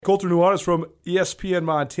Colter Nuanez from ESPN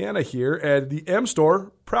Montana here, and the M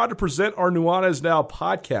Store, proud to present our Nuanez Now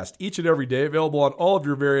podcast each and every day, available on all of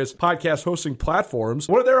your various podcast hosting platforms.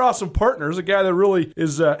 One of their awesome partners, a guy that really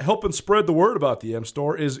is helping spread the word about the M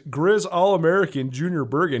Store, is Grizz All-American Junior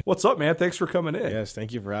Bergen. What's up, man? Thanks for coming in. Yes,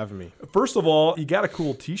 thank you for having me. First of all, you got a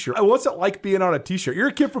cool t-shirt. What's it like being on a t-shirt? You're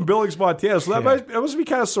a kid from Billings, Montana, so that must be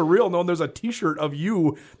kind of surreal knowing there's a t-shirt of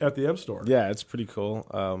you at the M Store. Yeah, it's pretty cool.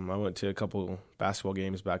 I went to a couple basketball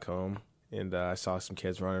games back home, and I saw some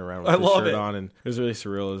kids running around with their shirt on, and it was really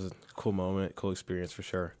surreal. It was a cool moment, cool experience for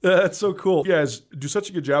sure. That's so cool. You guys do such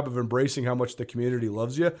a good job of embracing how much the community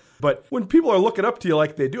loves you. But when people are looking up to you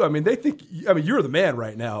like they do, I mean, they think, you're the man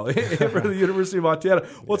right now for the University of Montana.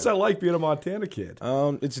 What's that like being a Montana kid?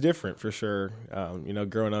 It's different for sure.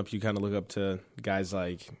 Growing up, you kind of look up to guys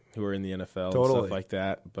like who are in the NFL and stuff like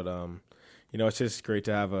that. But, it's just great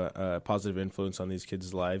to have a positive influence on these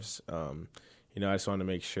kids' lives. I just want to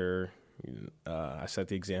make sure I set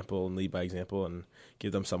the example and lead by example and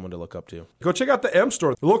give them someone to look up to. Go check out the M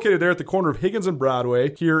Store. They're located there at the corner of Higgins and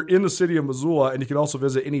Broadway here in the city of Missoula, and you can also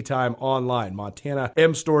visit anytime online,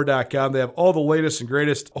 MontanaMStore.com. They have all the latest and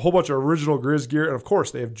greatest, a whole bunch of original Grizz gear, and of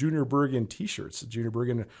course, they have Junior Bergen t-shirts. Junior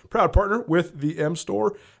Bergen, proud partner with the M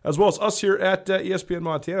Store, as well as us here at ESPN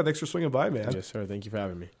Montana. Thanks for swinging by, man. Yes, sir. Thank you for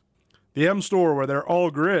having me. The M Store, where they're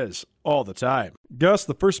all Grizz all the time. Gus,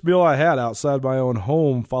 the first meal I had outside my own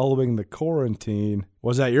home following the quarantine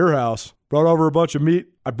was at your house. Brought over a bunch of meat.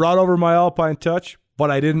 I brought over my Alpine Touch,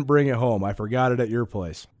 but I didn't bring it home. I forgot it at your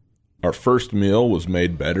place. Our first meal was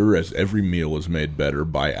made better, as every meal is made better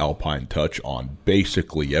by Alpine Touch on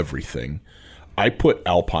basically everything. I put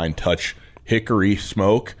Alpine Touch Hickory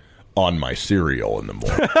Smoke on my cereal in the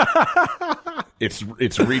morning.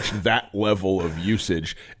 It's reached that level of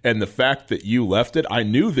usage, and the fact that you left it, I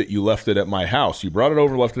knew that you left it at my house. You brought it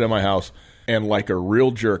over, left it at my house, and like a real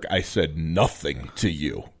jerk, I said nothing to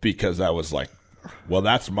you because I was like, well,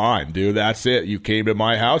 that's mine, dude. That's it. You came to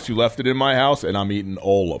my house, you left it in my house, and I'm eating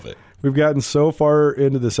all of it. We've gotten so far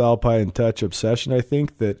into this Alpine Touch obsession, I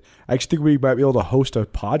think, that I actually think we might be able to host a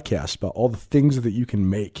podcast about all the things that you can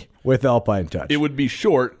make with Alpine Touch. It would be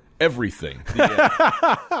short. Everything.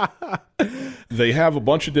 They have a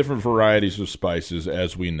bunch of different varieties of spices,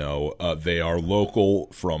 as we know. They are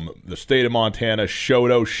local from the state of Montana.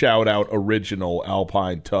 Shoto, shout out, original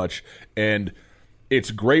Alpine Touch. And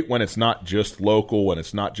it's great when it's not just local, when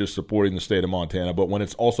it's not just supporting the state of Montana, but when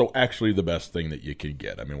it's also actually the best thing that you can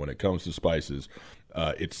get. I mean, when it comes to spices,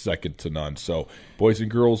 it's second to none. So, boys and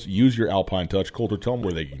girls, use your Alpine Touch. Colter, tell them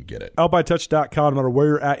where they can get it. AlpineTouch.com, no matter where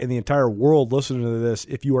you're at in the entire world listening to this,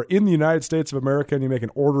 if you are in the United States of America and you make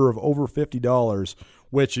an order of over $50,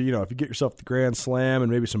 which, if you get yourself the Grand Slam and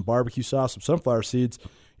maybe some barbecue sauce, some sunflower seeds,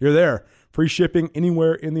 you're there. Free shipping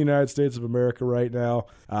anywhere in the United States of America right now.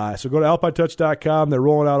 So go to AlpineTouch.com. They're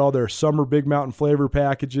rolling out all their summer Big Mountain flavor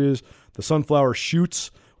packages. The sunflower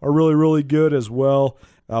shoots are really, really good as well.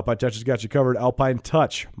 Alpine Touch has got you covered. Alpine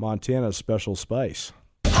Touch, Montana's special spice.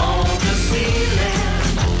 On the ceiling,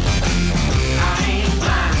 I ain't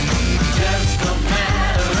blind, just a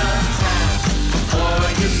matter of time before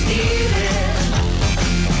you steal it.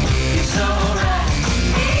 It's alright,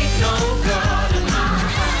 ain't no God in my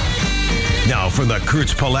house. Now from the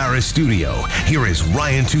Kurtz Polaris studio, here is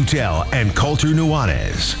Ryan Tutel and Colter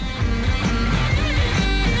Nuanez.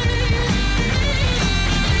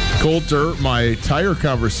 Colter, my tire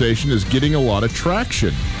conversation is getting a lot of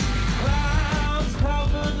traction.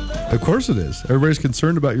 Of course it is. Everybody's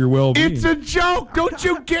concerned about your well-being. It's a joke. Don't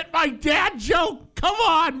you get my dad joke? Come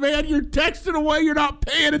on, man. You're texting away. You're not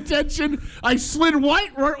paying attention. I slid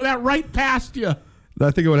that right past you.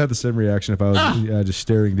 I think I would have the same reaction if I was just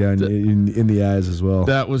staring down in the eyes as well.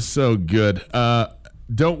 That was so good.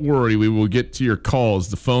 Don't worry, we will get to your calls.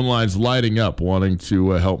 The phone line's lighting up, wanting to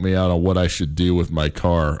help me out on what I should do with my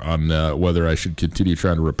car, on whether I should continue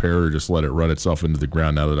trying to repair it or just let it run itself into the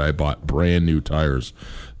ground now that I bought brand new tires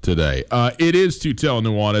today. It is Tutel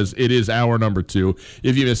Nuanez. It is hour number 2.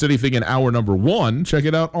 If you missed anything in hour number 1, check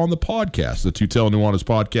it out on the podcast, the Tutel Nuanez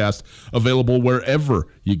podcast, available wherever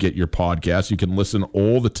you get your podcasts. You can listen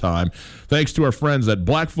all the time. Thanks to our friends at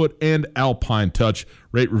Blackfoot and Alpine Touch.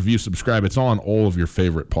 Rate, review, subscribe. It's on all of your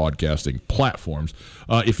favorite podcasting platforms.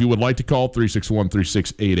 If you would like to call,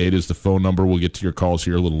 361-3688 is the phone number. We'll get to your calls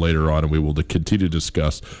here a little later on, and we will continue to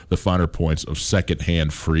discuss the finer points of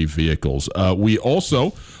secondhand free vehicles. We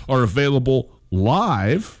also are available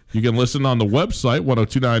live. You can listen on the website,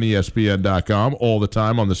 1029ESPN.com, all the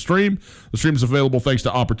time on the stream. The stream is available thanks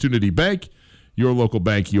to Opportunity Bank, your local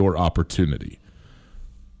bank, your opportunity.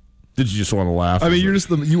 Did you just want to laugh? I mean,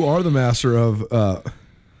 you are the master of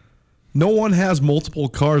No one has multiple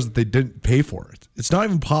cars that they didn't pay for it. It's not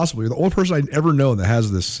even possible. You're the only person I've ever known that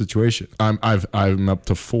has this situation. I'm up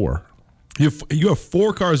to 4. You have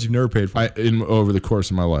 4 cars you've never paid for. Over the course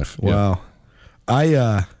of my life. Wow.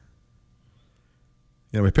 Yeah.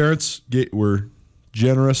 My parents were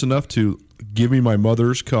generous enough to give me my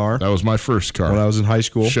mother's car. That was my first car when I was in high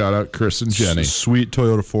school. Shout out Chris and Jenny. Sweet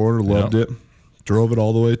Toyota 4Runner, loved it. Drove it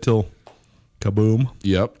all the way till kaboom.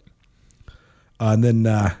 Yep. And then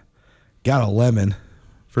got a Lemon.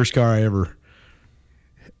 First car I ever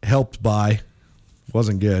helped buy.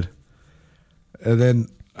 Wasn't good. And then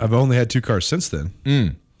I've only had 2 cars since then.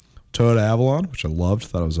 Toyota Avalon, which I loved.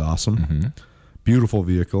 Thought it was awesome. Mm-hmm. Beautiful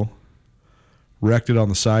vehicle. Wrecked it on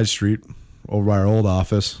the side street over by our old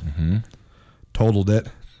office. Mm-hmm. Totaled it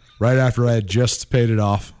right after I had just paid it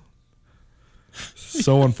off.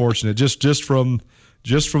 So unfortunate. Just from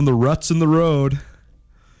the ruts in the road.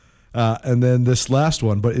 And then this last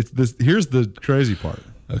one. But here's the crazy part.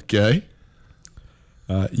 Okay.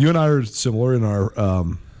 You and I are similar in our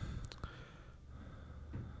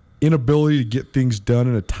inability to get things done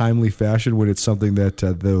in a timely fashion when it's something that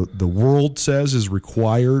the world says is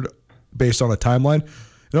required based on a timeline.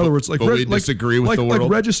 In other words, we disagree with the world.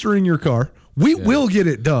 Like registering your car. We will get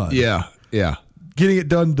it done. Yeah. Getting it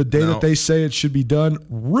done the day that they say it should be done,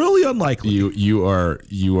 really unlikely. You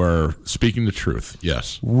are speaking the truth.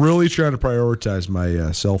 Yes. Really trying to prioritize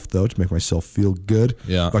myself, though, to make myself feel good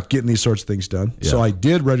about getting these sorts of things done. Yeah. So I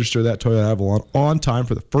did register that Toyota Avalon on time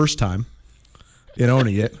for the first time in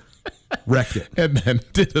owning it. Wrecked it. And then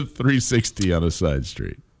did a 360 on a side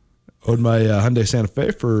street. Owed my Hyundai Santa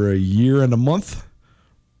Fe for a year and a month.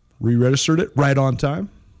 Re-registered it right on time.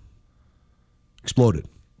 Exploded.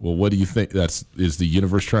 Well, what do you think? Is the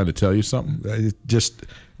universe trying to tell you something? Just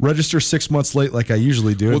register 6 months late like I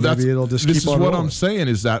usually do. Well, and maybe it'll just this keep is on what rolling. I'm saying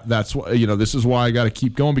is that's why this is why I got to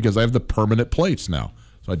keep going, because I have the permanent plates now,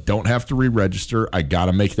 so I don't have to re-register. I got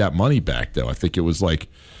to make that money back, though. I think it was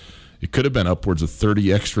it could have been upwards of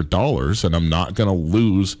 $30 extra, and I'm not going to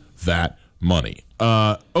lose that money.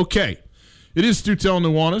 Okay. It is Stu Tell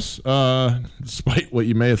Nuanez, despite what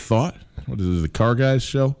you may have thought. What is it, the Car Guys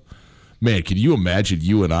show? Man, can you imagine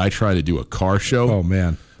you and I trying to do a car show? Oh,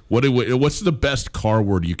 man. What's the best car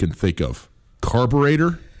word you can think of?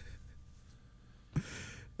 Carburetor?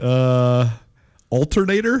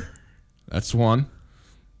 Alternator? That's one.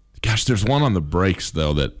 Gosh, there's one on the brakes,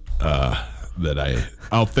 though, that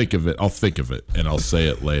I'll think of it. I'll think of it, and I'll say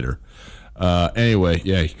it later. Anyway,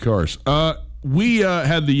 yeah, cars. We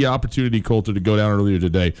had the opportunity, Coulter, to go down earlier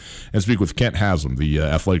today and speak with Kent Haslam, the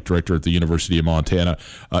athletic director at the University of Montana.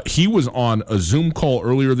 He was on a Zoom call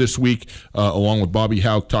earlier this week along with Bobby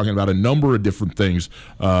Houck, talking about a number of different things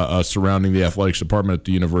surrounding the athletics department at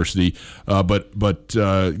the university, but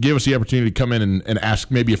gave us the opportunity to come in and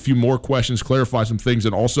ask maybe a few more questions, clarify some things,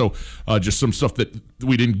 and also just some stuff that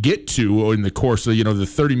we didn't get to in the course of the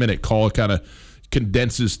 30-minute call. It kind of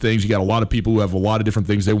condenses things. You got a lot of people who have a lot of different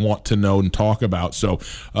things they want to know and talk about. So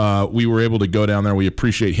we were able to go down there. We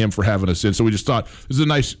appreciate him for having us in. So we just thought this is a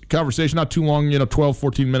nice conversation, not too long, 12,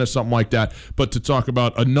 14 minutes, something like that, but to talk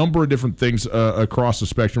about a number of different things across the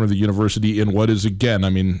spectrum of the university in what is, again,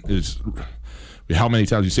 how many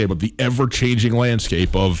times you say about the ever-changing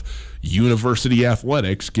landscape of university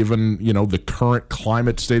athletics, given the current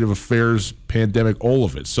climate, state of affairs, pandemic, all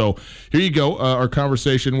of it. So here you go, our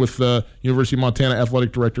conversation with University of Montana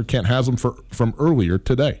Athletic Director Kent Haslam from earlier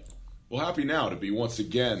today. Well, happy now to be once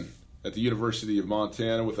again at the University of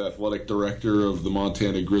Montana with Athletic Director of the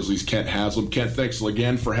Montana Grizzlies, Kent Haslam. Kent, thanks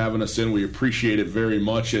again for having us in. We appreciate it very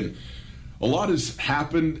much. And a lot has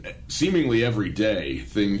happened seemingly every day.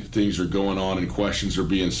 Things are going on and questions are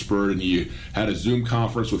being spurred. And you had a Zoom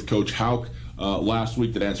conference with Coach Houck last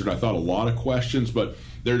week that answered, I thought, a lot of questions. But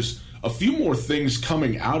there's a few more things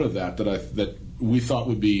coming out of that we thought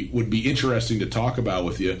would be interesting to talk about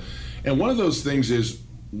with you. And one of those things is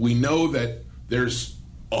we know that there's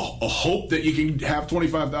a hope that you can have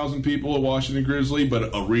 25,000 people at Washington Grizzly,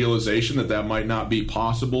 but a realization that might not be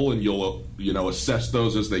possible, and you'll assess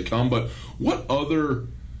those as they come. But what other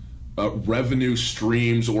revenue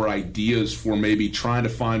streams or ideas for maybe trying to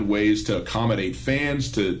find ways to accommodate fans,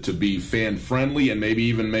 to be fan friendly, and maybe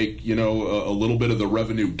even make a little bit of the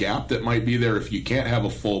revenue gap that might be there if you can't have a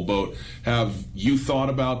full boat? Have you thought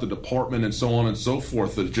about the department and so on and so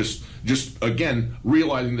forth? That just again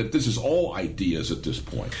realizing that this is all ideas at this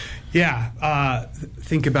point. Yeah,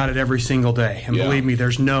 think about it every single day, and believe me,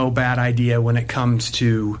 there's no bad idea when it comes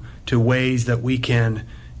to ways that we can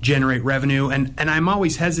generate revenue. And I'm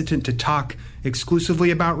always hesitant to talk exclusively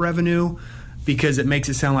about revenue because it makes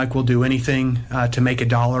it sound like we'll do anything to make a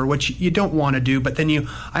dollar, which you don't want to do. But then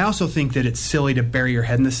I also think that it's silly to bury your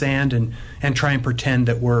head in the sand and try and pretend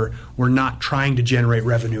that we're not trying to generate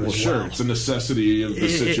revenue as well. Sure, it's a necessity of the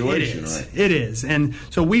situation, right? It is. And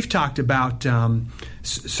so we've talked about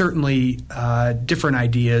certainly different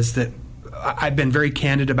ideas that I've been very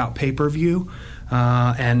candid about pay-per-view.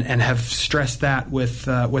 And have stressed that with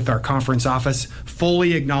our conference office,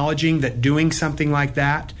 fully acknowledging that doing something like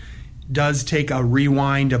that does take a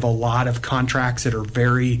rewind of a lot of contracts that are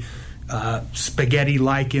very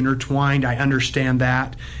spaghetti-like intertwined. I understand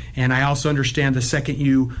that. And I also understand the second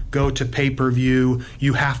you go to pay-per-view,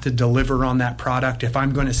 you have to deliver on that product. If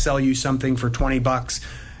I'm going to sell you something for $20,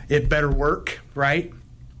 it better work, right?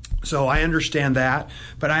 So I understand that,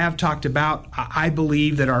 but I have talked about, I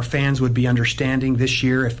believe that our fans would be understanding this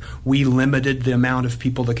year if we limited the amount of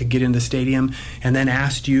people that could get in the stadium and then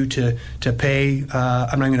asked you to pay,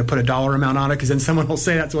 I'm not going to put a dollar amount on it because then someone will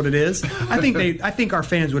say that's what it is. I think our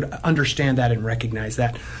fans would understand that and recognize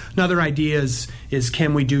that. Another idea is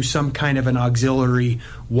can we do some kind of an auxiliary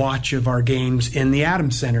watch of our games in the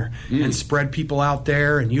Adams Center and spread people out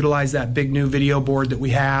there and utilize that big new video board that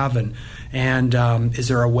we have, and is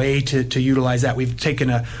there a way to utilize that? We've taken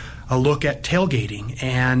a look at tailgating,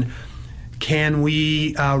 and can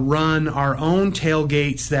we run our own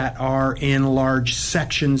tailgates that are in large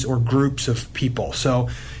sections or groups of people? So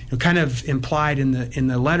kind of implied in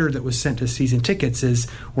the letter that was sent to season tickets is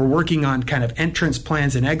we're working on kind of entrance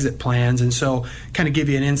plans and exit plans, and so kind of give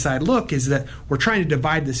you an inside look is that we're trying to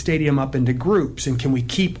divide the stadium up into groups, and can we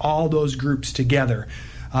keep all those groups together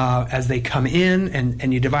as they come in,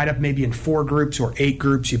 and you divide up maybe in 4 groups or 8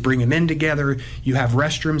 groups, you bring them in together, you have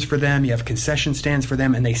restrooms for them, you have concession stands for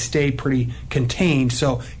them, and they stay pretty contained.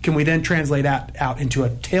 So can we then translate that out into a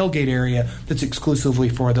tailgate area that's exclusively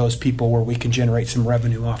for those people where we can generate some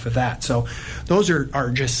revenue off of that? So those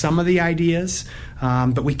are just some of the ideas,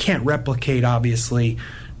 but we can't replicate, obviously,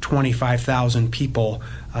 25,000 people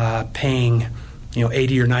paying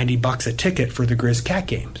 $80 or $90 a ticket for the Grizz Cat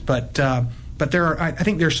games. But there are, I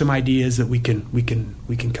think there's some ideas that we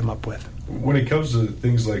can come up with. When it comes to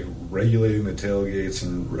things like regulating the tailgates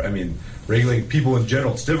and regulating people in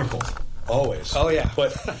general, it's difficult always. Oh yeah.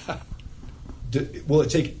 But will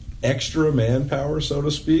it take extra manpower, so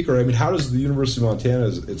to speak, or how does the University of Montana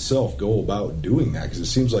itself go about doing that? Because it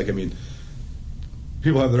seems like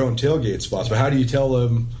people have their own tailgate spots, but how do you tell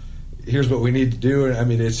them here's what we need to do?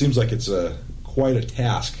 And it seems like it's quite a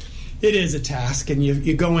task. It is a task, and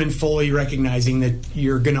you go in fully recognizing that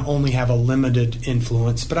you're going to only have a limited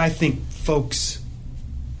influence. But I think folks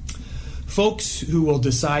who will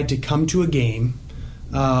decide to come to a game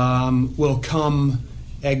will come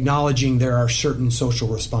acknowledging there are certain social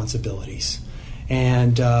responsibilities,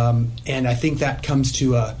 and I think that comes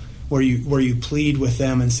to where you plead with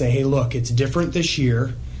them and say, hey, look, it's different this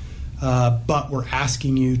year, but we're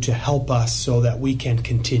asking you to help us so that we can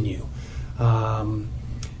continue.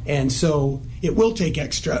 And so it will take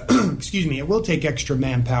extra, it will take extra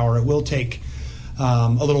manpower. It will take a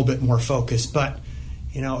little bit more focus. But,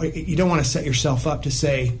 you don't want to set yourself up to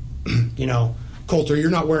say, Coulter, you're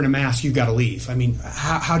not wearing a mask, you've got to leave.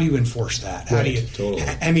 How do you enforce that? How do you?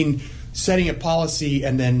 Totally. Setting a policy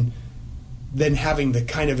and then having the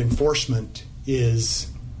kind of enforcement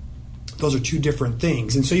those are two different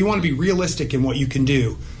things. And so you want to be realistic in what you can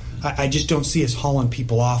do. I just don't see us hauling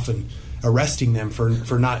people off and arresting them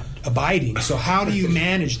for not abiding. So how do you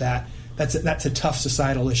manage that? That's a tough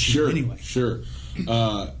societal issue anyway. Sure.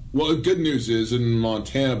 Well, the good news is in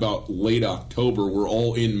Montana about late October, we're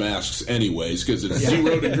all in masks anyways because it's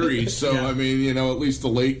 0 degrees. So, at least the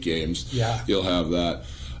late games, you'll have that.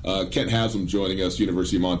 Kent Haslam joining us,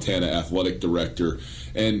 University of Montana Athletic Director.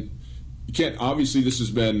 And Kent, obviously this has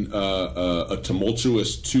been a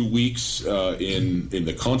tumultuous 2 weeks in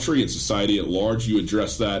the country and society at large. You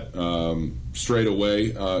addressed that straight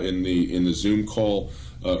away in the Zoom call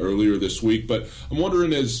earlier this week. But I'm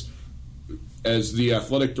wondering, as the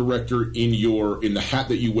athletic director in the hat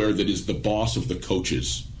that you wear, that is the boss of the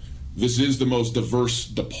coaches, this is the most diverse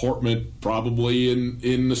department probably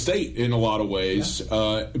in the state in a lot of ways.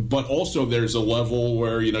 But also there's a level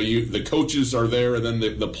where the coaches are there, and then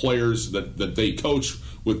the players that they coach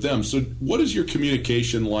with them. So what is your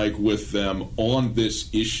communication like with them on this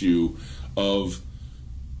issue of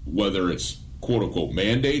whether it's quote unquote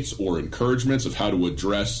mandates or encouragements of how to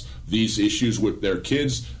address these issues with their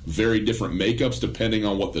kids? Very different makeups depending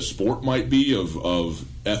on what the sport might be of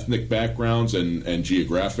ethnic backgrounds and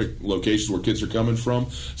geographic locations where kids are coming from.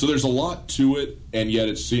 So there's a lot to it, and yet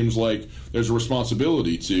it seems like there's a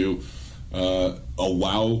responsibility to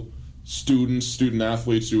allow student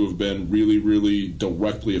athletes who have been really, really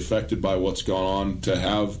directly affected by what's gone on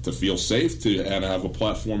to feel safe and have a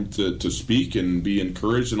platform to speak and be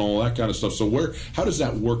encouraged and all that kind of stuff. So how does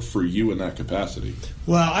that work for you in that capacity?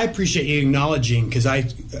 Well, I appreciate you acknowledging, because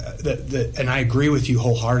and I agree with you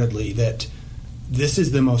wholeheartedly that this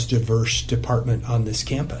is the most diverse department on this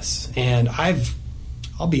campus. And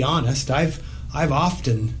I'll be honest, I've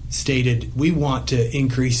often stated we want to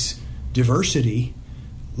increase diversity.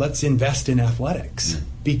 Let's invest in athletics,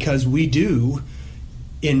 because we do,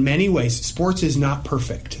 in many ways. Sports is not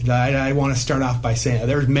perfect. I want to start off by saying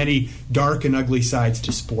there's many dark and ugly sides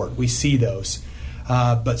to sport. We see those.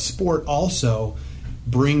 But sport also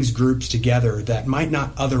brings groups together that might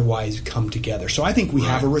not otherwise come together. So I think we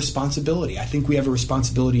have a responsibility. I think we have a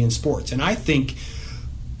responsibility in sports. And I think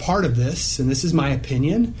part of this, and this is my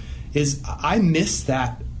opinion, is I miss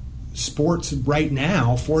that sports right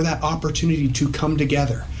now for that opportunity to come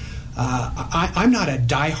together. I'm not a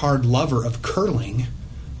diehard lover of curling,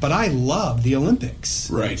 but I love the Olympics.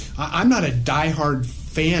 Right. I'm not a diehard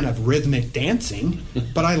fan of rhythmic dancing,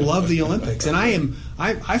 but I love the Olympics. And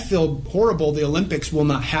I feel horrible the Olympics will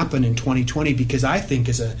not happen in 2020, because I think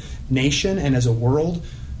as a nation and as a world,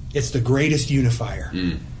 it's the greatest unifier.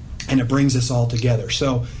 And it brings us all together.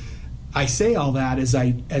 So I say all that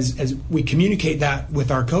as we communicate that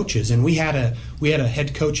with our coaches, and we had a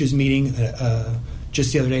head coaches meeting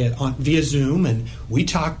just the other day via Zoom, and we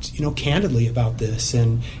talked candidly about this,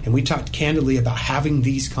 and we talked candidly about having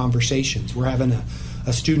these conversations. We're having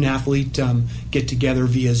a student athlete get together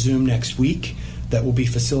via Zoom next week that will be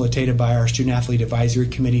facilitated by our Student Athlete Advisory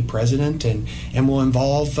Committee president, and will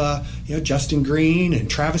involve Justin Green and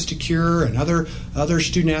Travis DeCure and other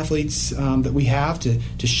student athletes that we have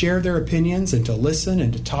to share their opinions and to listen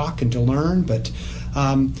and to talk and to learn. But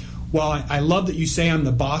while I love that you say I'm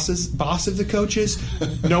the boss of the coaches,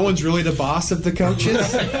 no one's really the boss of the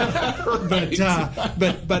coaches.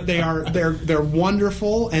 But they're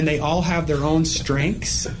wonderful, and they all have their own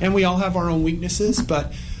strengths, and we all have our own weaknesses.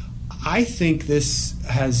 But I think this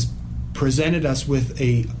has presented us with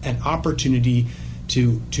an opportunity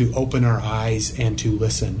to open our eyes and to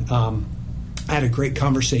listen. I had a great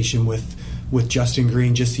conversation with Justin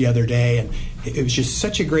Green just the other day, and it was just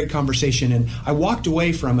such a great conversation. And I walked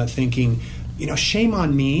away from it thinking, shame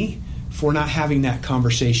on me for not having that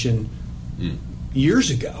conversation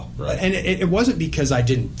years ago. Right. And it wasn't because I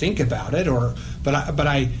didn't think about it,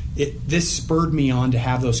 this spurred me on to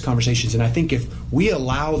have those conversations. And I think if we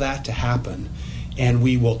allow that to happen, and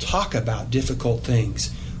we will talk about difficult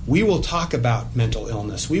things, we will talk about mental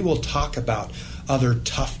illness, we will talk about other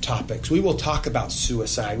tough topics, we will talk about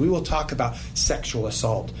suicide, we will talk about sexual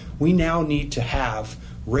assault. We now need to have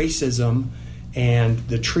racism and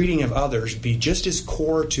the treating of others be just as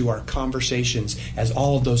core to our conversations as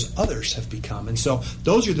all of those others have become. And so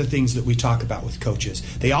those are the things that we talk about with coaches.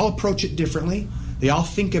 They all approach it differently. They all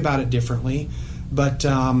think about it differently. But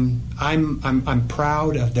I'm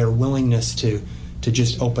proud of their willingness to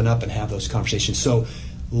just open up and have those conversations. So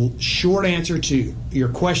short answer to your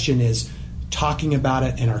question is talking about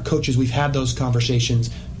it, and our coaches, we've had those conversations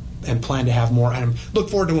and plan to have more. And look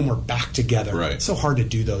forward to when we're back together. Right. It's so hard to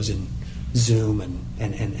do those in Zoom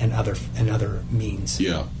and other means.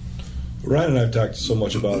 Yeah. Ryan and I have talked so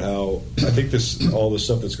much about how I think all this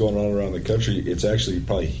stuff that's going on around the country, it's actually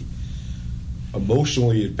probably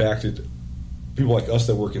emotionally impacted people like us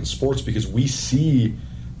that work in sports, because we see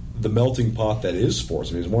the melting pot that is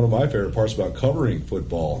sports. I mean, it's one of my favorite parts about covering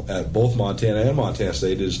football at both Montana and Montana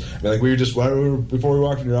State is, before we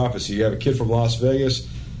walked in your office, you have a kid from Las Vegas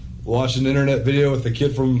watch an internet video with the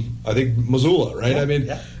kid from, I think, Missoula, right? Yeah, I mean,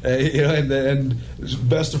 and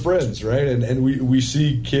best of friends, right? And we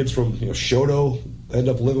see kids from Shoto end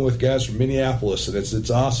up living with guys from Minneapolis, and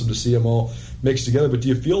it's awesome to see them all mixed together. But do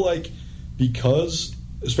you feel like, because,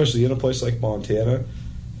 especially in a place like Montana,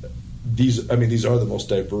 these are the most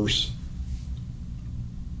diverse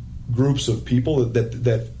groups of people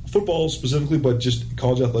that football specifically, but just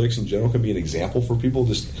college athletics in general, can be an example for people,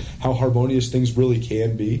 just how harmonious things really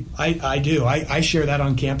can be? I do. I share that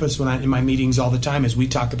on campus in my meetings all the time as we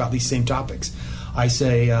talk about these same topics. I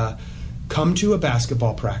say, come to a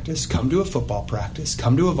basketball practice, come to a football practice,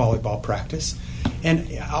 come to a volleyball practice, and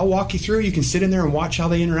I'll walk you through. You can sit in there and watch how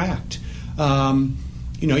they interact.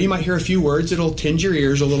 You might hear a few words that'll tinge your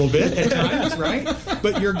ears a little bit at times, right?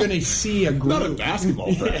 But you're going to see a group. Not a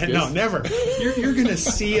basketball practice. No, never. You're going to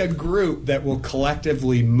see a group that will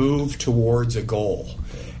collectively move towards a goal.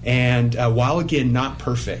 And while, again, not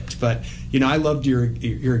perfect, but, I loved your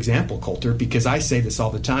example, Coulter, because I say this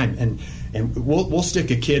all the time. And we'll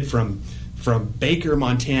stick a kid from from Baker,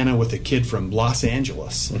 Montana, with a kid from Los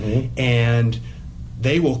Angeles, and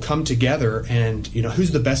they will come together. And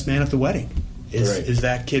who's the best man at the wedding? Is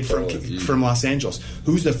that kid from Los Angeles?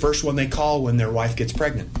 Who's the first one they call when their wife gets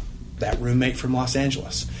pregnant? That roommate from Los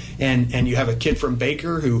Angeles. And you have a kid from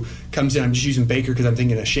Baker who comes in. I'm just using Baker because I'm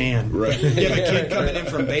thinking of Shan. Right. You have a kid coming in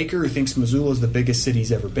from Baker who thinks Missoula is the biggest city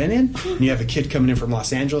he's ever been in. And you have a kid coming in from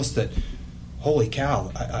Los Angeles that, holy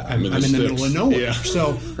cow, I'm in the middle of nowhere. Yeah.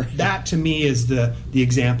 So that to me is the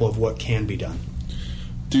example of what can be done.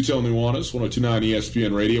 Tutel Nuanez, 102.9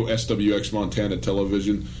 ESPN Radio, SWX Montana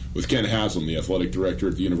Television, with Ken Haslam, the athletic director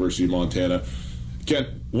at the University of Montana.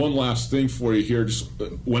 Ken, one last thing for you here. Just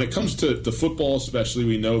when it comes to football, especially,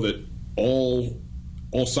 we know that all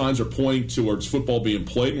signs are pointing towards football being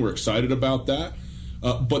played, and we're excited about that.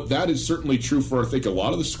 But that is certainly true for, I think, a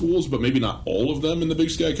lot of the schools, but maybe not all of them in the Big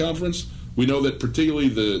Sky Conference. We know that particularly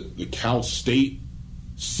the Cal State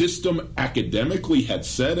system academically had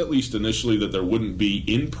said, at least initially, that there wouldn't be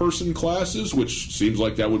in-person classes, which seems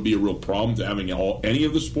like that would be a real problem to having any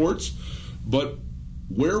of the sports. But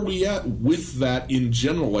where are we at with that in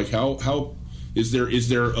general? Like, how is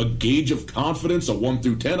there a gauge of confidence, a 1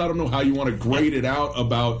 through 10? I don't know how you want to grade it out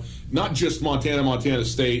about not just Montana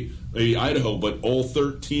State, maybe Idaho, but all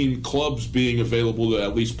 13 clubs being available to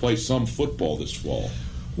at least play some football this fall.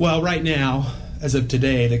 Well, right now, as of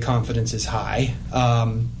today, the confidence is high.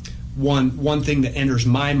 One thing that enters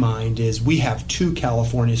my mind is we have 2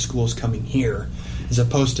 California schools coming here as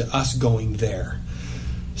opposed to us going there.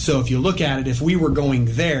 So if you look at it, if we were going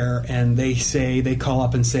there and they call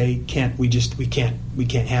up and say, we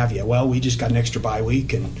can't have you. Well, we just got an extra bye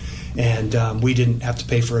week and we didn't have to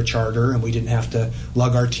pay for a charter and we didn't have to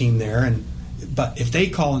lug our team there. But if they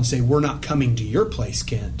call and say, we're not coming to your place,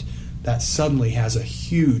 Kent, that suddenly has a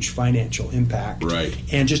huge financial impact, right?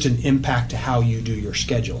 And just an impact to how you do your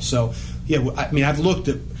schedule. So, yeah, I mean, I've looked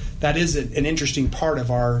at that is an interesting part of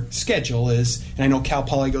our schedule and I know Cal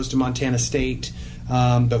Poly goes to Montana State,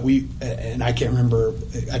 but and I can't remember.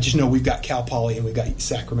 I just know we've got Cal Poly and we've got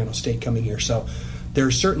Sacramento State coming here. So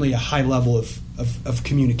there's certainly a high level of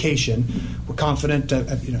communication. We're confident.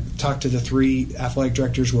 Talked to the 3 athletic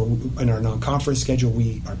directors in our non-conference schedule.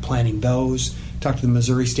 We are planning those. Talked to the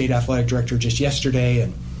Missouri State athletic director just yesterday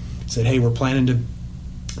and said, hey, we're planning to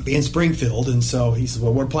be in Springfield. And so he said,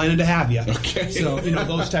 well, we're planning to have you. Okay. So,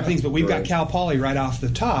 those type of things. But we've got Cal Poly right off the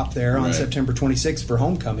top there on September 26th for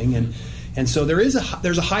homecoming. And so there's a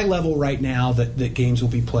high level right now that games will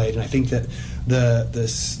be played. And I think that the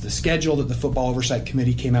schedule that the Football Oversight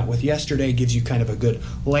Committee came out with yesterday gives you kind of a good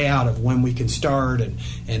layout of when we can start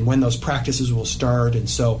and when those practices will start. And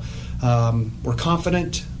so we're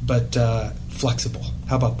confident, but flexible.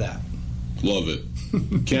 How about that? Love it.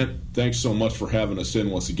 Kent, thanks so much for having us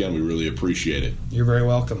in once again. We really appreciate it. You're very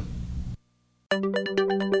welcome.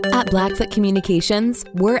 At Blackfoot Communications,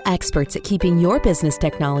 we're experts at keeping your business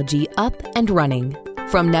technology up and running.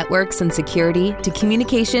 From networks and security to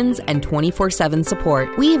communications and 24/7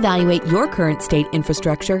 support, we evaluate your current state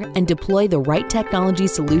infrastructure and deploy the right technology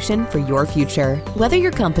solution for your future. Whether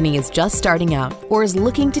your company is just starting out or is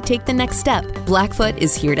looking to take the next step, Blackfoot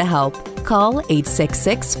is here to help. Call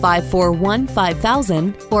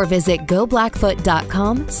 866-541-5000 or visit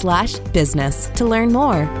goblackfoot.com/business to learn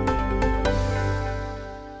more.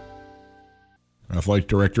 Athletic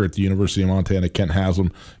director at the University of Montana, Kent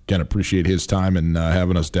Haslam. Again, appreciate his time and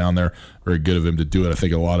having us down there. Very good of him to do it. I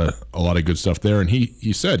think a lot of good stuff there. And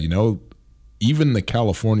he said, even the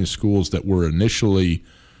California schools that were initially,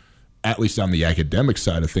 at least on the academic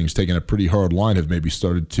side of things, taking a pretty hard line, have maybe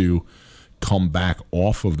started to come back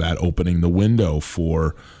off of that, opening the window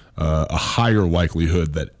for a higher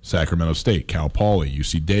likelihood that Sacramento State, Cal Poly,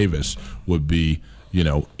 UC Davis would be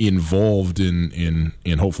involved in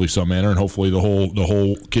hopefully some manner, and hopefully the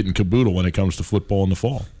whole kit and caboodle when it comes to football in the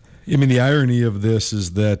fall. I mean, the irony of this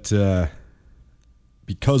is that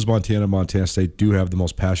because Montana and Montana State do have the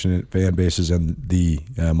most passionate fan bases and the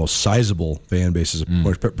most sizable fan bases,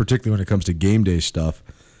 particularly when it comes to game day stuff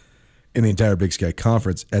in the entire Big Sky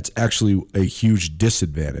Conference, that's actually a huge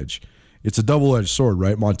disadvantage. It's a double-edged sword,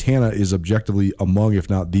 right? Montana is objectively among, if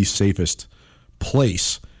not the safest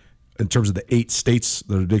place in terms of the 8 states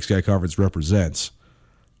that the Big Sky Conference represents.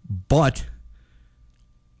 But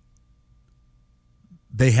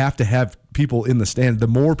they have to have people in the stand. The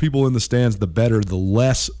more people in the stands, the better,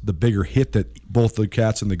 the bigger hit that both the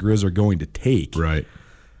Cats and the Grizz are going to take. Right.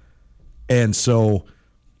 And so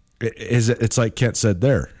it's like Kent said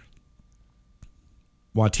there.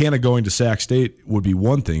 Montana going to Sac State would be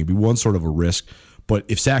one thing. It would be one sort of a risk. But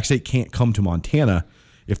if Sac State can't come to Montana,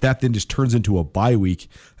 if that then just turns into a bye week,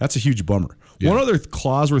 that's a huge bummer. Yeah. One other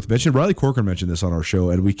clause worth mentioning, Riley Corcoran mentioned this on our show,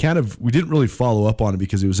 and we didn't really follow up on it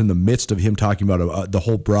because it was in the midst of him talking about the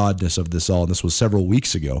whole broadness of this all, and this was several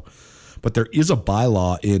weeks ago. But there is a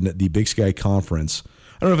bylaw in the Big Sky Conference.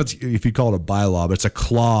 I don't know if you call it a bylaw, but it's a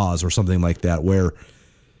clause or something like that, where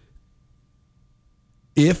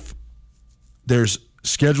if there's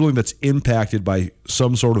scheduling that's impacted by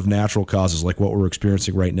some sort of natural causes like what we're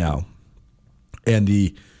experiencing right now, and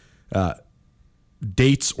the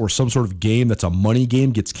dates or some sort of game that's a money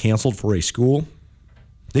game gets canceled for a school,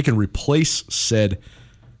 they can replace a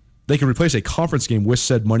conference game with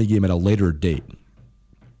said money game at a later date.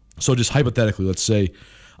 So just hypothetically, let's say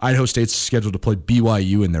Idaho State's scheduled to play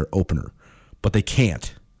BYU in their opener, but they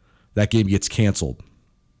can't. That game gets canceled.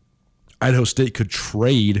 Idaho State could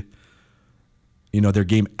trade, their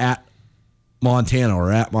game at Montana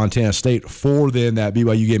or at Montana State for then that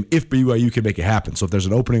BYU game if BYU can make it happen. So if there's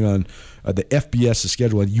an opening on the FBS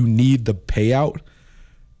schedule and you need the payout,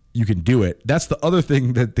 you can do it. That's the other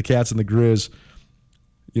thing that the Cats and the Grizz,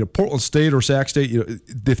 Portland State or Sac State,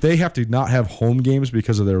 if they have to not have home games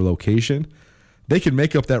because of their location, they can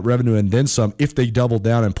make up that revenue and then some if they double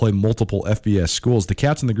down and play multiple FBS schools. The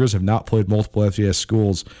Cats and the Grizz have not played multiple FBS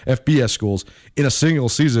schools in a single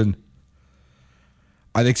season,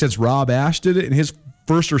 I think, since Rob Ash did it in his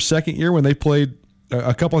first or second year when they played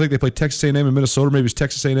a couple. I think they played Texas A&M and Minnesota. Maybe it was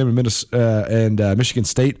Texas A&M and Michigan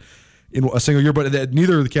State in a single year. But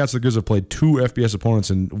neither of the Cats or the Grizz have played two FBS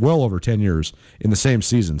opponents in well over 10 years in the same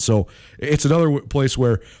season. So it's another place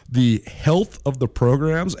where the health of the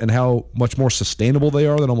programs and how much more sustainable they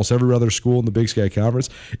are than almost every other school in the Big Sky Conference,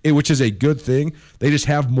 which is a good thing. They just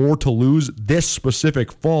have more to lose this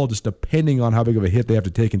specific fall, just depending on how big of a hit they have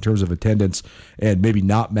to take in terms of attendance and maybe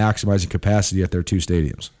not maximizing capacity at their two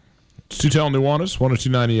stadiums. Tutel Nuanez,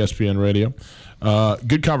 102.9 ESPN Radio.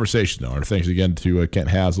 Good conversation, though. And thanks again to Kent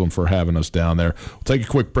Haslam for having us down there. We'll take a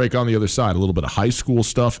quick break on the other side, a little bit of high school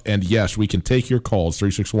stuff. And, yes, we can take your calls,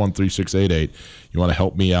 361-3688. You want to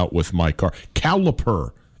help me out with my car.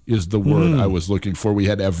 Caliper is the word I was looking for. We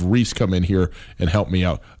had to have Reese come in here and help me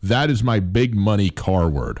out. That is my big money car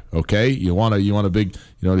word, okay? You want a big,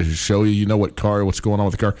 to show you what's going on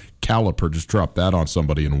with the car. Caliper, just drop that on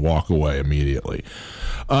somebody and walk away immediately.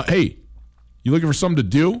 Hey, you looking for something to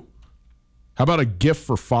do? How about a gift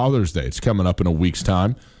for Father's Day? It's coming up in a week's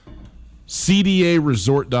time.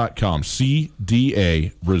 CDAResort.com.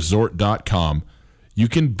 CDAResort.com. You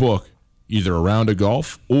can book either a round of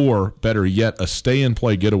golf or, better yet, a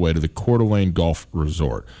stay-and-play getaway to the Coeur d'Alene Golf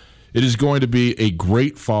Resort. It is going to be a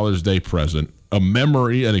great Father's Day present, a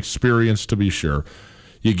memory, an experience to be sure.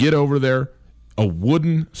 You get over there, a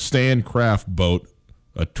wooden Standcraft boat,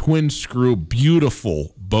 a twin-screw,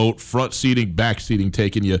 beautiful boat, front seating, back seating,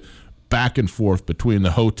 taking you back and forth between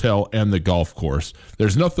the hotel and the golf course.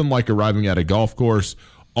 There's nothing like arriving at a golf course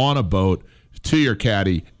on a boat to your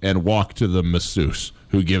caddy and walk to the masseuse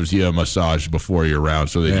who gives you a massage before your round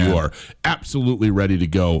so that you are absolutely ready to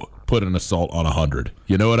go put an assault on 100.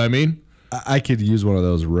 You know what I mean? I could use one of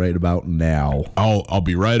those right about now. I'll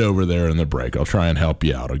be right over there in the break. I'll try and help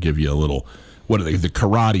you out. I'll give you a little, what are they, the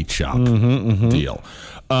karate chop deal.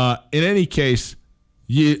 In any case,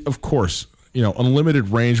 of course, unlimited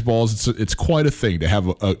range balls, it's quite a thing to have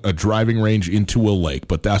a driving range into a lake,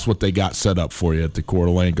 but that's what they got set up for you at the Coeur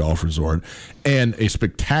d'Alene Golf Resort. And a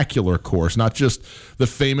spectacular course, not just the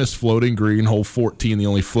famous floating green, hole 14, the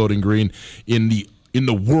only floating green in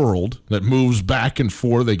the world that moves back and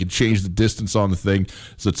forth. They can change the distance on the thing.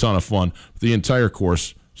 It's a ton of fun. The entire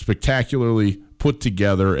course, spectacularly put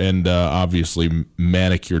together and obviously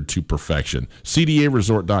manicured to perfection.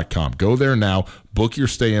 CDAResort.com. Go there now. Book your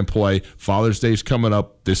stay and play. Father's Day's coming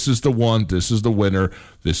up. This is the one. This is the winner.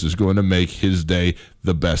 This is going to make his day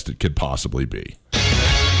the best it could possibly be.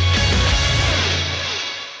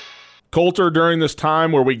 Coulter, during this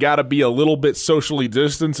time where we got to be a little bit socially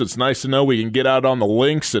distanced, it's nice to know we can get out on the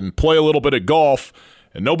links and play a little bit of golf.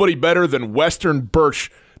 And nobody better than Western Birch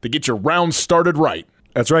to get your round started right.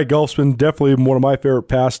 That's right. Golf's been definitely one of my favorite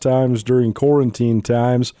pastimes during quarantine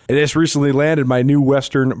times. I just recently landed my new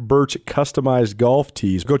Western Birch customized golf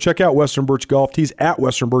tees. Go check out Western Birch golf tees at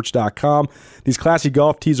westernbirch.com. These classy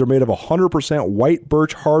golf tees are made of 100% white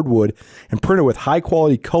birch hardwood and printed with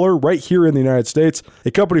high-quality color right here in the United States.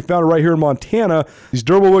 A company founded right here in Montana. These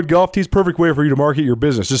durable wood golf tees, perfect way for you to market your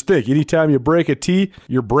business. Just think, anytime you break a tee,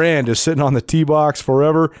 your brand is sitting on the tee box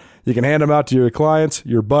forever. You can hand them out to your clients,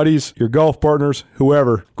 your buddies, your golf partners,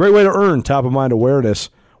 whoever. Great way to earn top-of-mind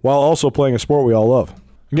awareness while also playing a sport we all love.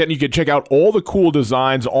 Again, you can check out all the cool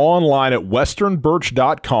designs online at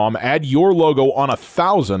westernbirch.com. Add your logo on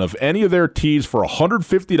 1,000 of any of their tees for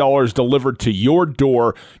 $150 delivered to your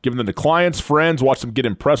door. Give them to clients, friends, watch them get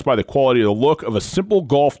impressed by the quality of the look of a simple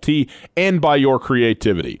golf tee and by your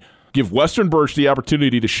creativity. Give Western Birch the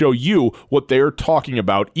opportunity to show you what they're talking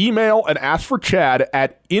about. Email and ask for Chad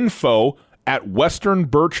at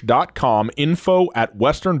info@westernbirch.com,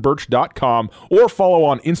 info@westernbirch.com, or follow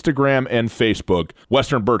on Instagram and Facebook,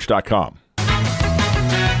 westernbirch.com.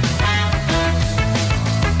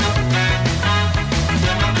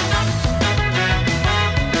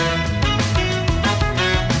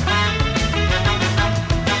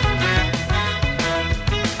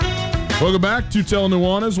 Welcome back to Tell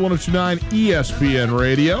Nuanez, 102.9 ESPN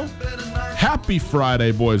Radio. Happy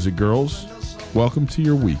Friday, boys and girls. Welcome to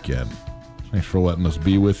your weekend. Thanks for letting us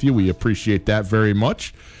be with you. We appreciate that very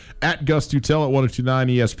much. At Gus Tutel at 102.9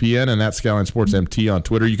 ESPN and at Skyline Sports MT on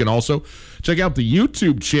Twitter. You can also check out the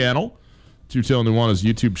YouTube channel. Tutel Nuanez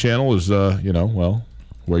YouTube channel is,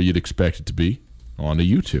 where you'd expect it to be, on the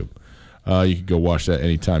YouTube. You can go watch that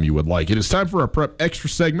anytime you would like. It is time for our Prep Extra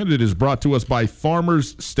segment. It is brought to us by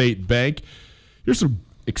Farmers State Bank. Here's some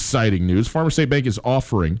exciting news. Farmers State Bank is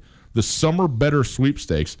offering the Summer Better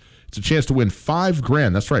Sweepstakes. It's a chance to win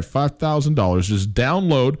 $5,000. That's right, $5,000. Just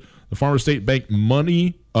download the Farmers State Bank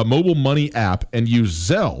mobile money app and use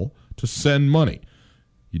Zelle to send money.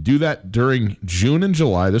 You do that during June and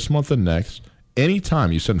July, this month and next.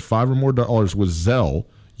 Anytime you send $5 or more with Zelle,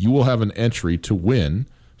 you will have an entry to win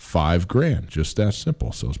 $5,000. Just that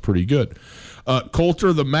simple. So it's pretty good.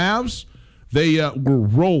 Coulter, the Mavs, they were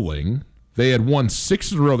rolling. They had won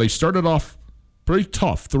 6 in a row. They started off pretty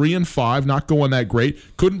tough, 3-5, not going that great.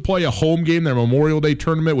 Couldn't play a home game. Their Memorial Day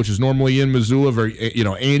tournament, which is normally in Missoula, very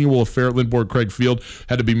annual affair at Lindborg Craig Field,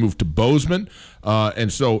 had to be moved to Bozeman.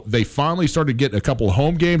 And so they finally started getting a couple of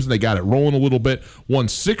home games, and they got it rolling a little bit. Won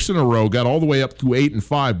 6 in a row, got all the way up to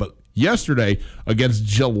 8-5. But yesterday against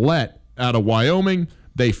Gillette out of Wyoming,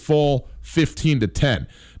 they fall 15-10.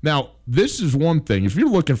 Now, this is one thing. If you're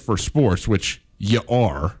looking for sports, which you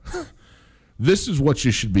are, this is what you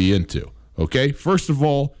should be into. Okay? First of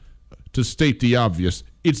all, to state the obvious,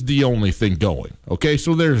 it's the only thing going. Okay?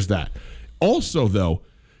 So there's that. Also, though,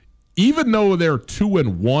 even though they're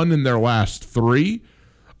 2-1 in their last 3,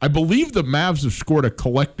 I believe the Mavs have scored a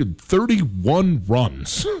collected 31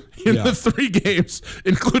 runs in the 3 games,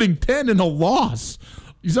 including 10 in a loss.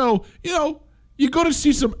 So, you go to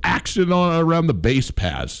see some action around the base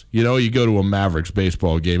paths. You go to a Mavericks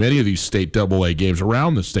baseball game, any of these state AA games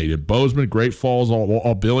around the state, in Bozeman, Great Falls,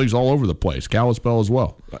 all Billings, all over the place, Kalispell as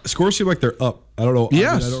well. Scores seem like they're up. I don't know.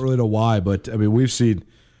 Yes. I don't really know why, but we've seen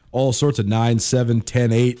all sorts of 9-7,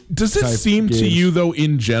 10-8. Does it seem to you, though,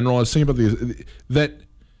 in general, I was thinking about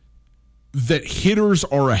that hitters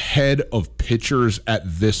are ahead of pitchers at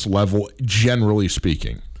this level, generally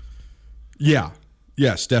speaking?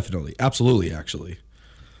 Yes, definitely. Absolutely, actually.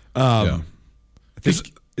 I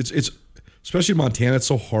think it's especially in Montana, it's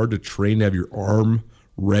so hard to train to have your arm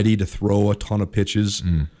ready to throw a ton of pitches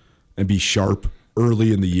and be sharp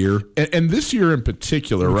early in the year. And this year in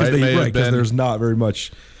particular, right? Because there's not very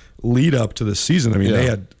much lead up to the season.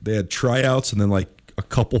 They had tryouts and then like a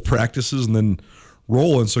couple practices and then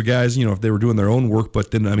rolling. So guys, if they were doing their own work, but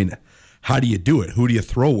then how do you do it? Who do you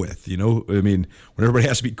throw with? When everybody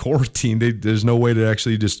has to be quarantined, there's no way to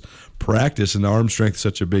actually just practice, and the arm strength is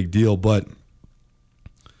such a big deal. But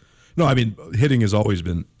no, hitting has always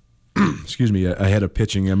been, ahead of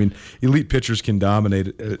pitching. Elite pitchers can dominate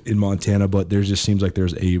in Montana, but there just seems like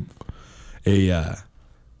there's a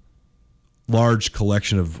large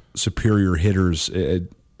collection of superior hitters, and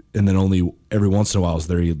then only every once in a while is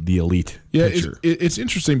there the elite pitcher. It's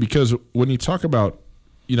interesting because when you talk about,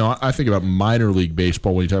 I think about minor league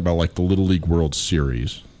baseball when you talk about like the Little League World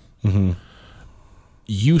Series. Mm-hmm.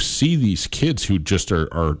 You see these kids who just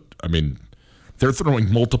are they're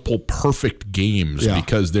throwing multiple perfect games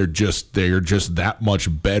because they're just that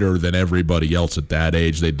much better than everybody else at that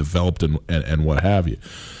age. They developed and what have you.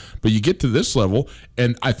 But you get to this level,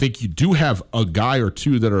 and I think you do have a guy or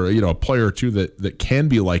two that are, a player or two that can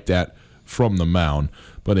be like that from the mound.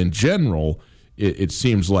 But in general, it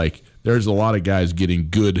seems like there's a lot of guys getting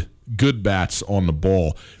good bats on the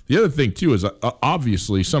ball. The other thing, too, is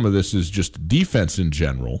obviously some of this is just defense in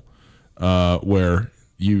general, where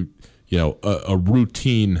a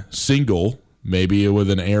routine single, maybe with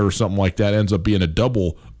an error or something like that, ends up being a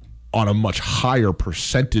double on a much higher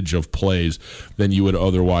percentage of plays than you would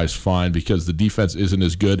otherwise find because the defense isn't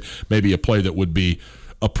as good. Maybe a play that would be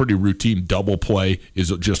a pretty routine double play is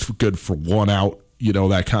just good for one out,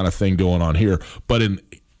 that kind of thing going on here. But in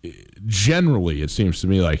generally, it seems to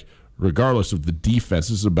me like regardless of the defense,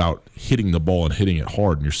 this is about hitting the ball and hitting it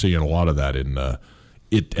hard, and you're seeing a lot of that in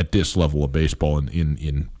at this level of baseball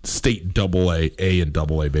in state AA and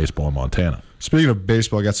AA baseball in Montana. Speaking of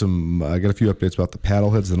baseball, I got a few updates about the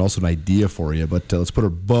paddleheads and also an idea for you. But let's put a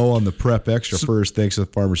bow on the Prep Extra first. Thanks to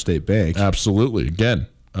Farmer State Bank. Absolutely. Again,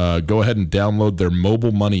 go ahead and download their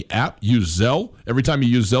mobile money app. Use Zelle. Every time you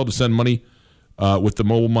use Zelle to send money with the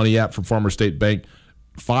mobile money app from Farmer State Bank,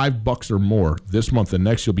 $5 or more this month and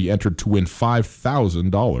next, you'll be entered to win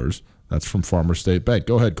 $5,000. That's from Farmer State Bank.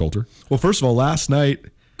 Go ahead, Coulter. Well, first of all, last night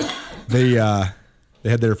they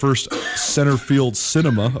had their first center field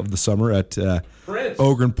cinema of the summer at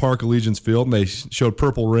Ogren Park Allegiance Field, and they showed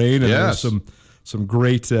Purple Rain, and there was some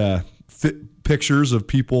great pictures of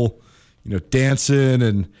people, dancing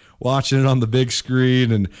and watching it on the big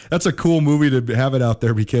screen. And that's a cool movie to have it out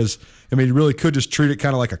there because, you really could just treat it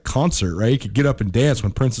kind of like a concert, right? You could get up and dance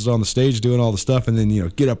when Prince is on the stage doing all the stuff, and then,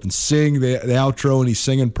 get up and sing the outro, and he's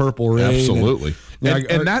singing Purple Rain. Absolutely.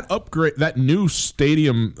 And that upgrade, that new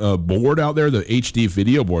stadium board out there, the HD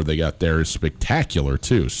video board they got there is spectacular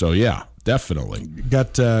too. So, yeah. Definitely.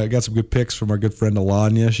 Got some good pics from our good friend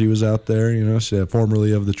Alanya. She was out there, she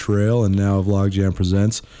formerly of The Trail and now of Logjam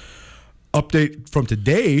Presents. Update from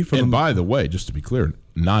today. By the way, just to be clear,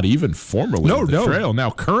 not even formerly of The Trail. Now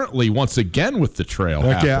currently, once again, with The Trail.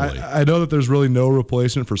 Okay, I know that there's really no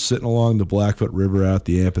replacement for sitting along the Blackfoot River at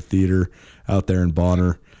the amphitheater out there in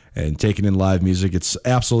Bonner and taking in live music. It's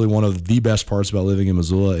absolutely one of the best parts about living in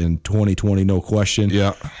Missoula in 2020, no question.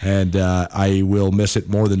 Yeah. And I will miss it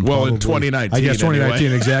more than in 2019. I guess 2019,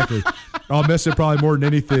 anyway. Exactly. I'll miss it probably more than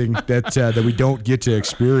anything that we don't get to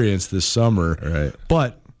experience this summer. Right.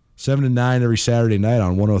 But 7 to 9 every Saturday night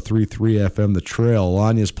on 103.3 FM, The Trail.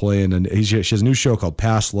 Alania's playing, and she has a new show called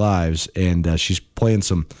Past Lives, and she's playing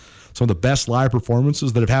some of the best live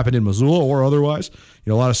performances that have happened in Missoula or otherwise.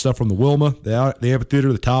 A lot of stuff from the Wilma, the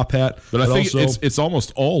amphitheater, the Top Hat. But I think it's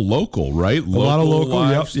almost all local, right? A lot of local,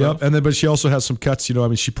 yep. And then, but she also has some cuts.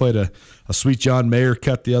 She played a Sweet John Mayer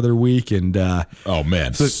cut the other week, and oh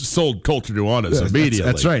man, sold Culture Nuanez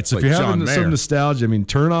immediately. That's right. So if you're having some nostalgia,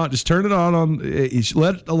 turn it on.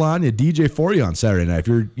 Let Alanya DJ for you on Saturday night. If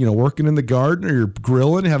you're working in the garden or you're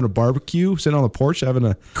grilling, having a barbecue, sitting on the porch, having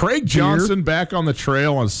a Craig Johnson back on the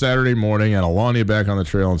trail on Saturday morning, and Alanya back on the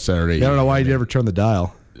trail on Saturday. I don't know why you never turn the dial.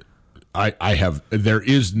 I have. There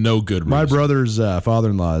is no good reason. My brother's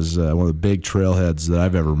father-in-law is one of the big trailheads that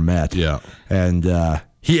I've ever met. Yeah, and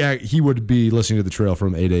he would be listening to the trail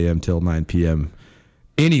from 8 a.m. till 9 p.m.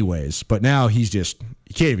 anyways. But now he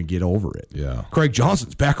can't even get over it. Yeah, Craig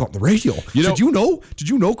Johnson's back on the radio. Did you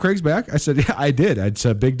know Craig's back? I said, yeah, I did. It's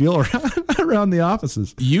a big deal around the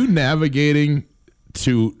offices. You navigating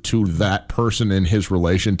to that person in his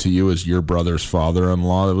relation to you as your brother's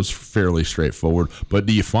father-in-law, it was fairly straightforward. But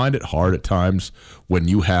do you find it hard at times when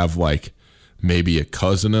you have like maybe a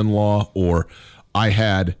cousin-in-law, or I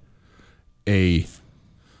had a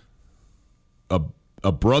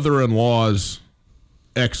brother-in-law's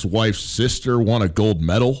ex-wife's sister won a gold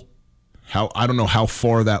medal? I don't know how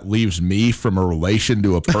far that leaves me from a relation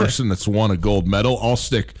to a person that's won a gold medal. I'll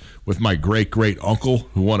stick with my great uncle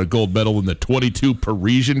who won a gold medal in the 22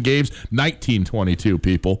 Parisian Games, 1922.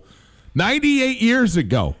 People, 98 years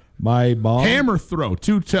ago. My mom hammer throw,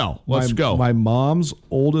 two-tell. Let's go. My mom's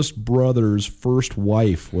oldest brother's first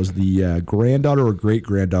wife was the granddaughter or great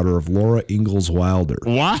granddaughter of Laura Ingalls Wilder.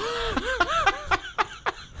 What?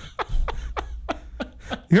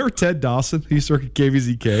 You remember Ted Dawson? He used to work at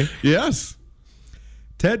KVZK. Yes.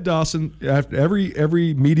 Ted Dawson, after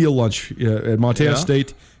every media lunch at Montana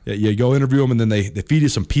State, you go interview him, and then they feed you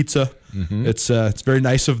some pizza. Mm-hmm. It's very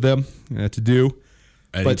nice of them to do.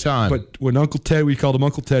 Anytime. But when Uncle Ted, we called him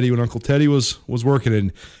Uncle Teddy, when Uncle Teddy was working,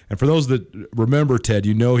 and for those that remember Ted,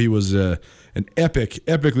 he was an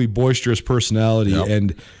epically boisterous personality,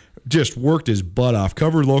 and just worked his butt off,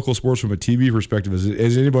 covered local sports from a TV perspective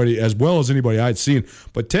as well as anybody I'd seen.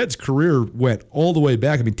 But Ted's career went all the way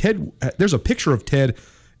back. Ted, there's a picture of Ted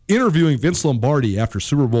interviewing Vince Lombardi after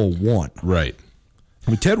Super Bowl I. Right.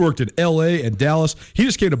 Ted worked in L.A. and Dallas. He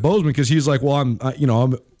just came to Bozeman because he was like, well,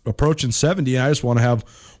 I'm approaching 70, and I just want to have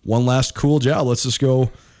one last cool job. Let's just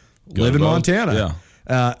go live in Montana.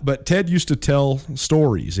 Yeah. But Ted used to tell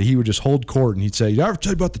stories. He would just hold court, and he'd say, "Did I ever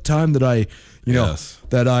tell you about the time that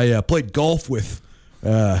I played golf with?"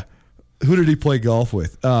 Who did he play golf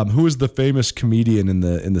with? Who was the famous comedian in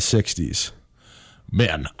the 60s?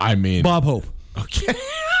 Man, Bob Hope. Okay.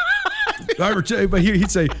 I ever tell you, but he'd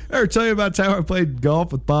say, I ever tell you about the time I played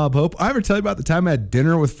golf with Bob Hope? I ever tell you about the time I had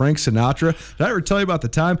dinner with Frank Sinatra? Did I ever tell you about the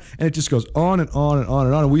time? And it just goes on and on and on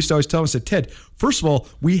and on. And we used to always tell him, I said, Ted, first of all,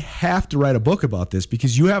 we have to write a book about this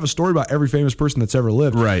because you have a story about every famous person that's ever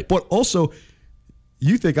lived. Right. But also,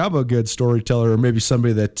 you think I'm a good storyteller or maybe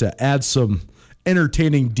somebody that adds some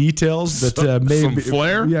entertaining details that maybe some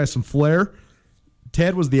flair? Yeah, some flair.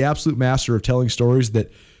 Ted was the absolute master of telling stories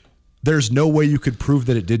that there's no way you could prove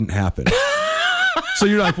that it didn't happen. So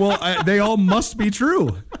you're like, well, they all must be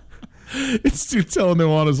true. It's Tutel and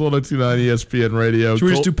Nuanez 102.9 ESPN Radio. Should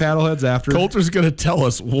we just do paddleheads after? Coulter's going to tell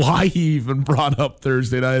us why he even brought up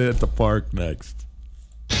Thursday night at the park next.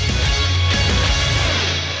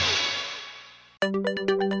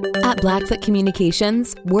 At Blackfoot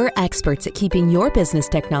Communications, we're experts at keeping your business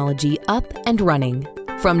technology up and running.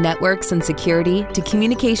 From networks and security to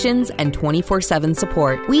communications and 24/7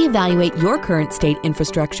 support, we evaluate your current state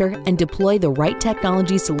infrastructure and deploy the right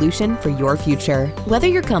technology solution for your future. Whether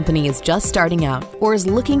your company is just starting out or is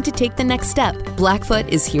looking to take the next step, Blackfoot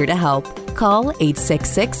is here to help. Call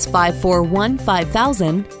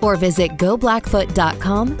 866-541-5000 or visit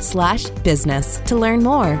goblackfoot.com/business to learn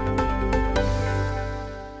more.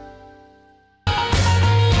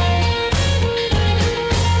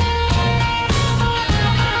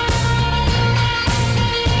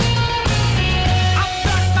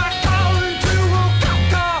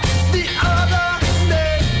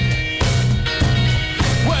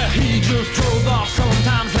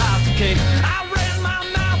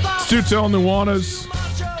 Tutel and Nuanez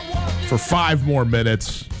for 5 more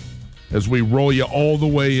minutes as we roll you all the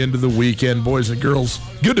way into the weekend. Boys and girls,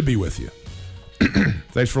 good to be with you.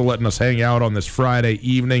 Thanks for letting us hang out on this Friday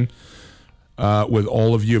evening with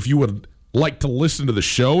all of you. If you would like to listen to the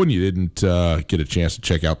show and you didn't get a chance to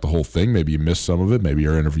check out the whole thing, maybe you missed some of it, maybe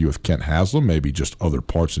our interview with Kent Haslam, maybe just other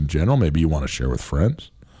parts in general, maybe you want to share with friends,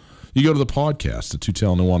 you go to the podcast. The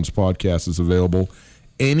Tutel and Nuanez podcast is available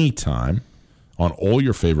anytime on all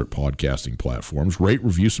your favorite podcasting platforms. Rate,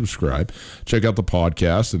 review, subscribe. Check out the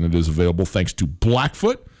podcast, and it is available thanks to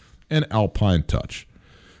Blackfoot and Alpine Touch.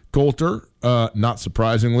 Coulter, not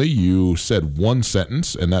surprisingly, you said one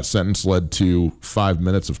sentence, and that sentence led to 5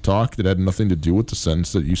 minutes of talk that had nothing to do with the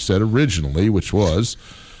sentence that you said originally, which was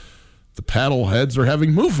the paddleheads are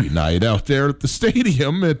having movie night out there at the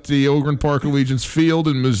stadium at the Ogren Park Allegiance Field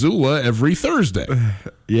in Missoula every Thursday.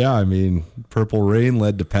 Yeah, I mean, Purple Rain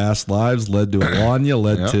led to Past Lives, led to Alanya,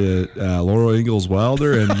 led to Laurel Ingalls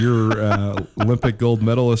Wilder, and your Olympic gold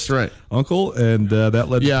medalist uncle, and that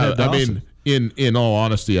led to Ted Dawson. I mean, in all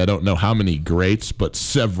honesty, I don't know how many greats, but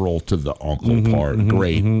several to the uncle part.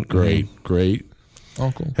 Great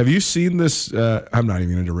uncle. Have you seen this? I'm not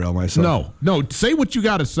even going to derail myself. No. Say what you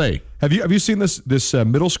got to say. Have you seen this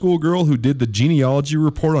middle school girl who did the genealogy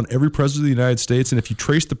report on every president of the United States? And if you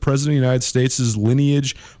trace the president of the United States'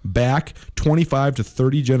 lineage back 25 to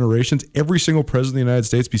 30 generations, every single president of the United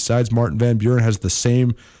States besides Martin Van Buren has the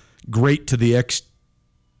same great to the X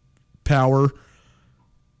power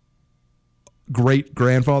great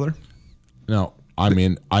grandfather. No, I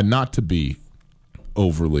mean, not to be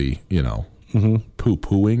overly,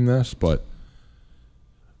 poo-pooing this, but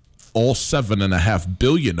all 7.5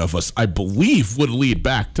 billion of us, I believe, would lead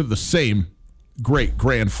back to the same great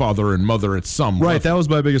grandfather and mother at some level. Right, that was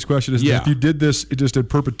my biggest question. Is that if you did this just in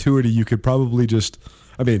perpetuity, you could probably just,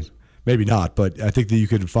 I mean, maybe not, but I think that you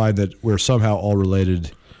could find that we're somehow all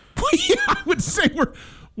related. Yeah, I would say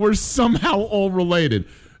we're somehow all related.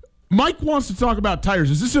 Mike wants to talk about tires.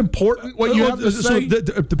 Is this important, what you have to say? So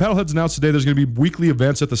the Paddleheads announced today there's going to be weekly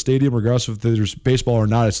events at the stadium, regardless if there's baseball or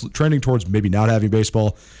not. It's trending towards maybe not having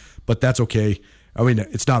baseball, but that's okay. I mean,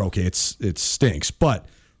 it's not okay. It stinks. But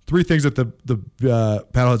 3 things that the Paddleheads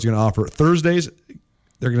are going to offer. Thursdays,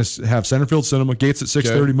 they're going to have Centerfield Cinema, gates at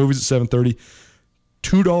 6:30, movies at 7:30.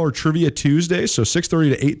 $2 Trivia Tuesday, so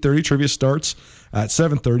 6:30 to 8:30. Trivia starts at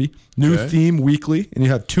 7:30. New theme weekly, and you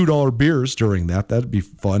have $2 beers during that. That'd be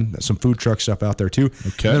fun. Some food truck stuff out there too.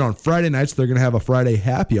 Okay. And then on Friday nights, they're going to have a Friday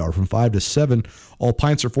happy hour from 5 to 7. All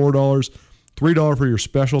pints are $4. $3 for your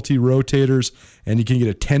specialty rotators, and you can get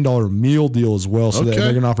a $10 meal deal as well. So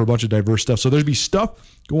they're going to offer a bunch of diverse stuff. So there'll be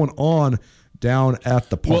stuff going on down at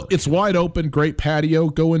the park. Well, it's wide open, great patio.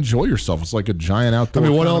 Go enjoy yourself. It's like a giant outdoor. I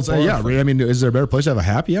mean, what else? I mean, is there a better place to have a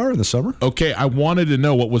happy hour in the summer? Okay, I wanted to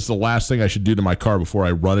know what was the last thing I should do to my car before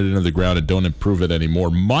I run it into the ground and don't improve it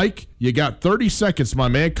anymore. Mike, you got 30 seconds, my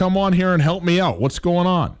man. Come on here and help me out. What's going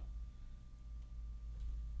on?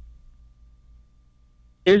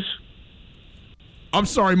 I'm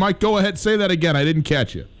sorry, Mike. Go ahead. Say that again. I didn't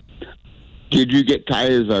catch you. Did you get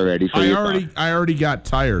tires already? I already got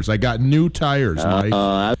tires. I got new tires, Mike.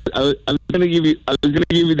 I was gonna give you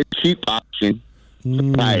the cheap option.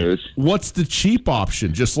 Tires. What's the cheap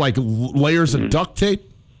option? Just like layers of duct tape?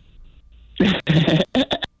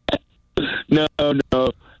 No.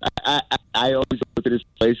 I always go to this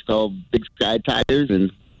place called Big Sky Tires,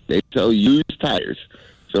 and they sell used tires.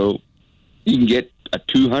 So you can get a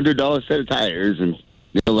 $200 set of tires, and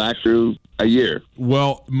they'll last through a year.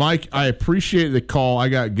 Well, Mike, I appreciate the call. I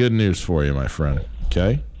got good news for you, my friend.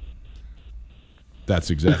 Okay? That's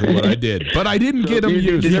exactly what I did. But I didn't get him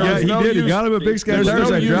used. He did. He got him at Big Sky Tires.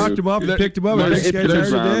 I dropped him off and picked him up at Big Sky Tires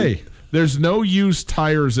today. There's no used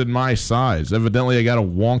tires in my size. Evidently, I got a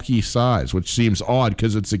wonky size, which seems odd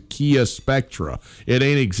because it's a Kia Spectra. It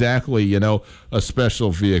ain't exactly, a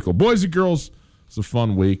special vehicle. Boys and girls, it's a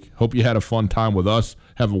fun week. Hope you had a fun time with us.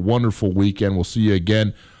 Have a wonderful weekend. We'll see you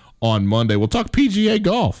again on Monday. We'll talk PGA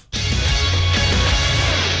golf.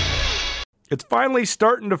 It's finally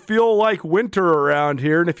starting to feel like winter around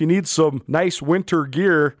here, and if you need some nice winter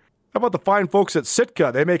gear, how about the fine folks at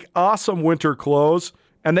Sitka? They make awesome winter clothes,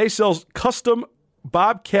 and they sell custom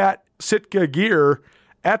Bobcat Sitka gear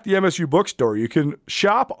at the MSU Bookstore. You can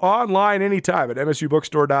shop online anytime at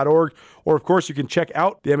msubookstore.org, or, of course, you can check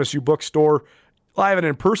out the MSU Bookstore live and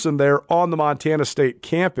in person there on the Montana State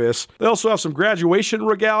campus. They also have some graduation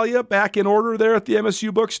regalia back in order there at the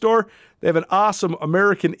MSU Bookstore. They have an awesome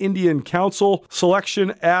American Indian Council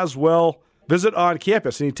selection as well. Visit on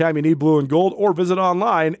campus anytime you need blue and gold, or visit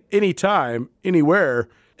online anytime, anywhere,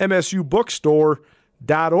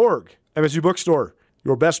 msubookstore.org. MSU Bookstore,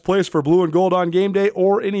 your best place for blue and gold on game day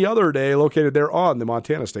or any other day, located there on the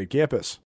Montana State campus.